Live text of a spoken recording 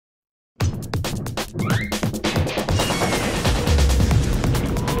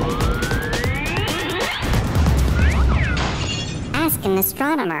Ask an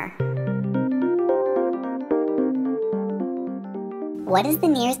astronomer. What is the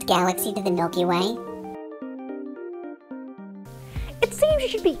nearest galaxy to the Milky Way? It seems it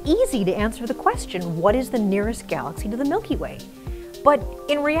should be easy to answer the question, what is the nearest galaxy to the Milky Way? But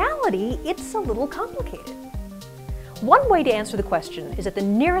in reality, it's a little complicated. One way to answer the question is that the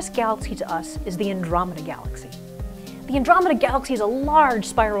nearest galaxy to us is the Andromeda Galaxy. The Andromeda Galaxy is a large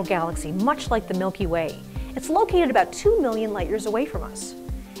spiral galaxy, much like the Milky Way. It's located about 2 million light years away from us.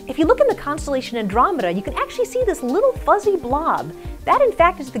 If you look in the constellation Andromeda, you can actually see this little fuzzy blob. That, in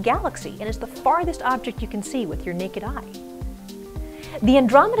fact, is the galaxy, and is the farthest object you can see with your naked eye. The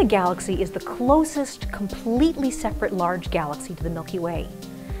Andromeda Galaxy is the closest, completely separate large galaxy to the Milky Way.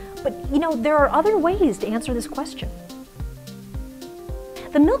 But, there are other ways to answer this question.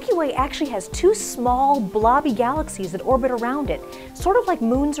 The Milky Way actually has two small, blobby galaxies that orbit around it, sort of like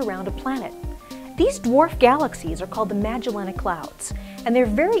moons around a planet. These dwarf galaxies are called the Magellanic Clouds, and they're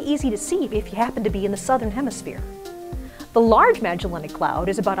very easy to see if you happen to be in the southern hemisphere. The Large Magellanic Cloud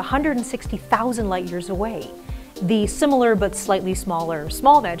is about 160,000 light years away. The similar but slightly smaller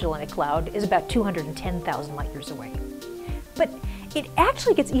Small Magellanic Cloud is about 210,000 light years away. But it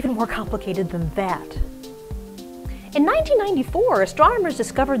actually gets even more complicated than that. In 1994, astronomers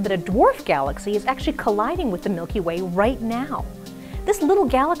discovered that a dwarf galaxy is actually colliding with the Milky Way right now. This little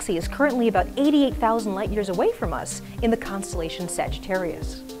galaxy is currently about 88,000 light years away from us in the constellation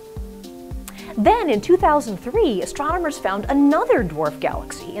Sagittarius. Then, in 2003, astronomers found another dwarf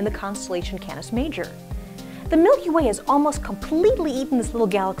galaxy in the constellation Canis Major. The Milky Way has almost completely eaten this little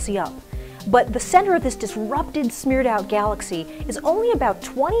galaxy up, but the center of this disrupted, smeared-out galaxy is only about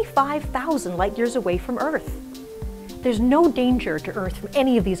 25,000 light years away from Earth. There's no danger to Earth from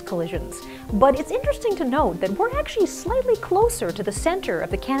any of these collisions, but it's interesting to note that we're actually slightly closer to the center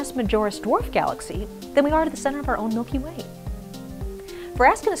of the Canis Majoris dwarf galaxy than we are to the center of our own Milky Way. For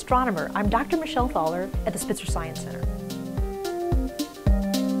Ask an Astronomer, I'm Dr. Michelle Thaler at the Spitzer Science Center.